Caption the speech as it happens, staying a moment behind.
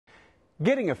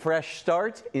Getting a fresh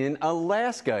start in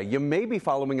Alaska. You may be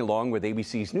following along with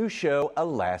ABC's new show,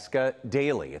 Alaska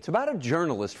Daily. It's about a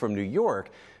journalist from New York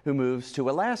who moves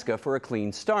to Alaska for a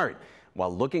clean start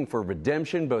while looking for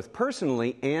redemption both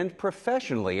personally and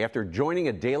professionally after joining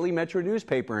a daily Metro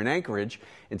newspaper in Anchorage.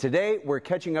 And today we're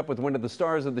catching up with one of the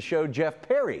stars of the show, Jeff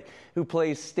Perry, who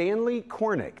plays Stanley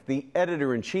Cornik, the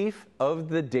editor-in-chief of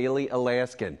the Daily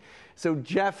Alaskan. So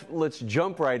Jeff, let's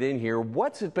jump right in here.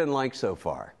 What's it been like so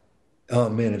far? Oh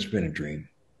man, it's been a dream.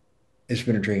 It's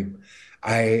been a dream.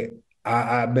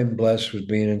 I've been blessed with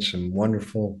being in some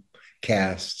wonderful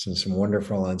casts and some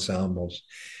wonderful ensembles,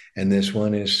 and this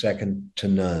one is second to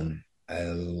none. I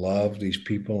love these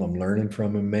people. I'm learning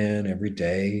from them, man, every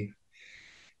day.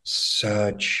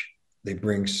 They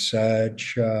bring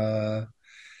such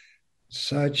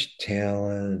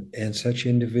talent and such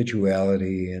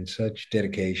individuality and such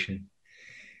dedication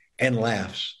and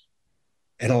laughs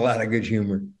and a lot of good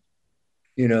humor,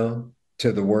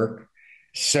 to the work.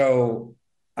 So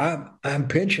I'm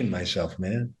pinching myself,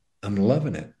 man. I'm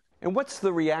loving it. And what's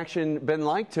the reaction been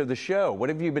like to the show? What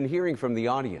have you been hearing from the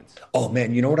audience? Oh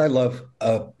man, you know what I love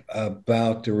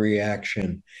about the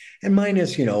reaction? And mine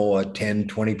is, a 10,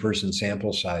 20 person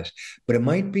sample size, but it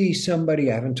might be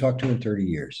somebody I haven't talked to in 30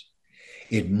 years.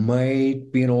 It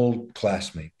might be an old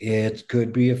classmate. It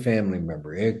could be a family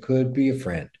member. It could be a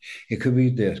friend. It could be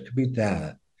this, could be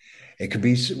that. It could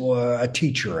be a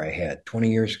teacher I had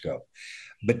 20 years ago.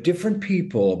 But different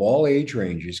people of all age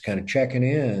ranges kind of checking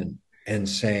in and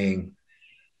saying,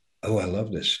 oh, I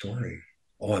love this story.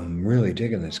 Oh, I'm really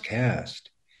digging this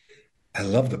cast. I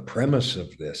love the premise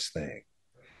of this thing.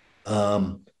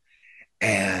 And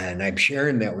I'm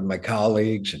sharing that with my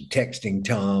colleagues and texting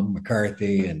Tom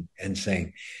McCarthy and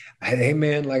saying, hey,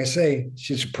 man, like I say, it's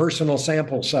just a personal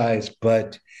sample size,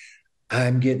 but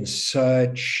I'm getting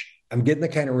the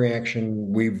kind of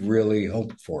reaction we've really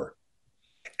hoped for.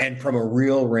 And from a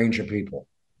real range of people.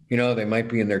 They might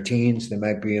be in their teens, they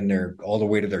might be in their all the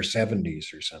way to their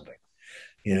 70s or something.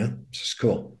 It's just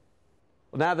cool.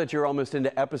 Well, now that you're almost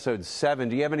into episode 7,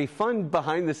 do you have any fun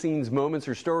behind the scenes moments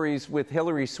or stories with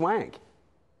Hilary Swank?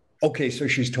 Okay, so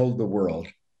she's told the world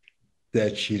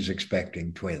that she's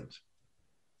expecting twins.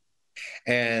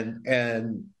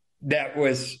 And that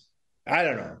was, I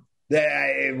don't know.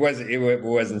 It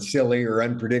wasn't silly or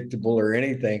unpredictable or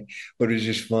anything, but it was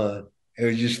just fun. It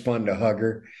was just fun to hug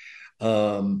her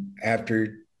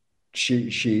after she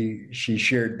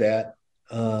shared that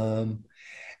and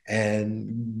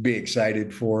be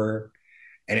excited for her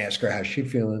and ask her how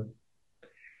she's feeling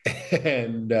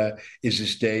and is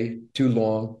this day too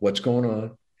long? What's going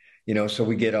on? So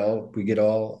we get all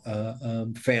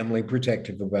family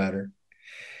protective about her.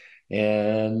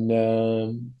 And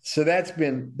so that's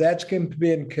been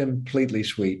completely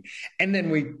sweet. And then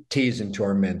we tease and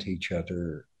torment each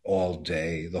other all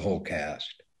day, the whole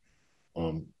cast,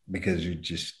 because we're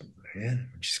just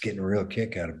getting a real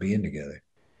kick out of being together.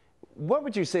 What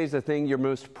would you say is the thing you're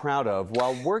most proud of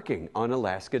while working on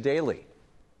Alaska Daily?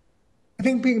 I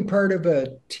think being part of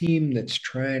a team that's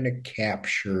trying to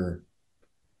capture,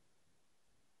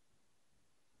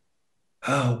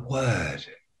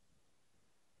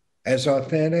 as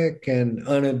authentic and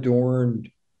unadorned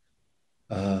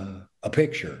a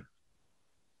picture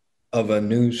of a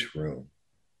newsroom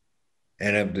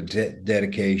and of the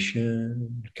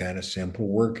dedication, kind of simple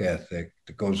work ethic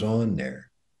that goes on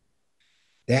there.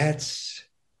 That's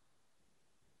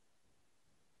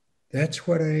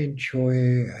what I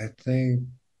enjoy, I think,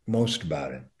 most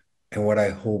about it, and what I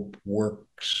hope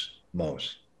works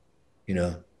most,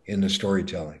 in the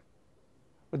storytelling.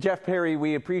 Well, Jeff Perry,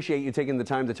 we appreciate you taking the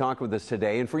time to talk with us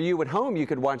today. And for you at home, you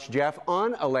could watch Jeff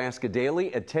on Alaska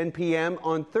Daily at 10 p.m.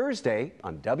 on Thursday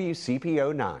on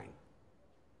WCPO 9.